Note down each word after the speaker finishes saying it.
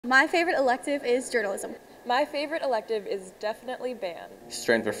My favorite elective is journalism. My favorite elective is definitely band.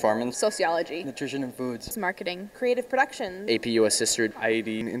 Strength performance. Sociology. Nutrition and foods. Marketing. Creative production. AP US History.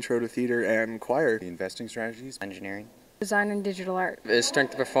 IED. Intro to theater and choir. Investing strategies. Engineering. Design and digital art.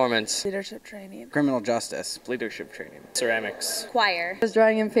 Strength performance. Leadership training. Criminal justice. Leadership training. Ceramics. Choir.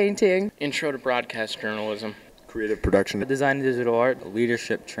 Drawing and painting. Intro to broadcast journalism. Creative production. Design and digital art.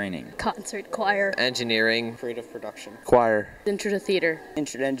 Leadership training. Concert choir. Engineering. Creative production. Choir. Intro to theater.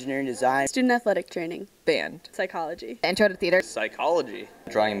 Intro to engineering design. Student athletic training. Band. Psychology. Intro to theater. Psychology.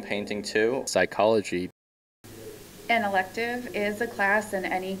 Drawing and painting too. Psychology. An elective is a class in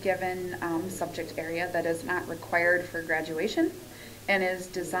any given subject area that is not required for graduation and is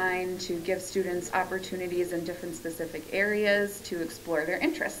designed to give students opportunities in different specific areas to explore their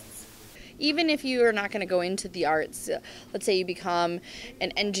interests. Even if you are not going to go into the arts, let's say you become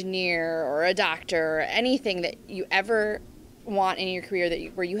an engineer or a doctor, or anything that you ever want in your career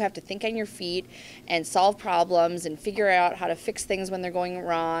where you have to think on your feet and solve problems and figure out how to fix things when they're going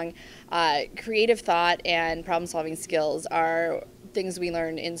wrong, creative thought and problem-solving skills are things we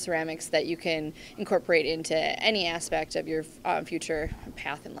learn in ceramics that you can incorporate into any aspect of your future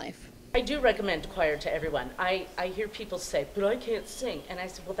path in life. I do recommend choir to everyone. I hear people say, but I can't sing. And I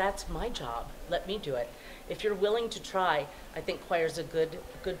said, well, that's my job. Let me do it. If you're willing to try, I think choir is a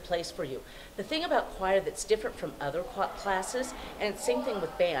good place for you. The thing about choir that's different from other classes, and same thing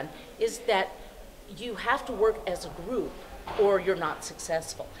with band, is that you have to work as a group or you're not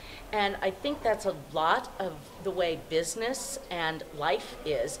successful. And I think that's a lot of the way business and life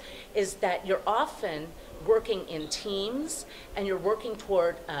is that you're often working in teams and you're working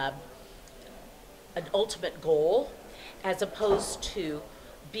toward an ultimate goal, as opposed to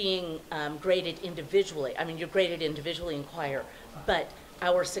being graded individually. I mean, you're graded individually in choir, but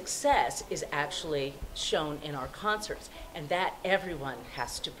our success is actually shown in our concerts, and that everyone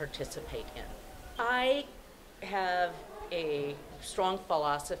has to participate in. I have a strong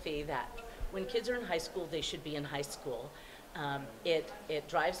philosophy that when kids are in high school, they should be in high school. It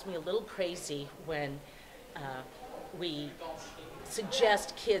drives me a little crazy when we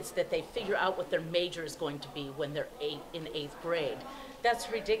suggest kids that they figure out what their major is going to be when they're in 8th grade.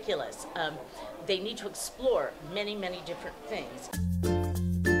 That's ridiculous. They need to explore many, many different things.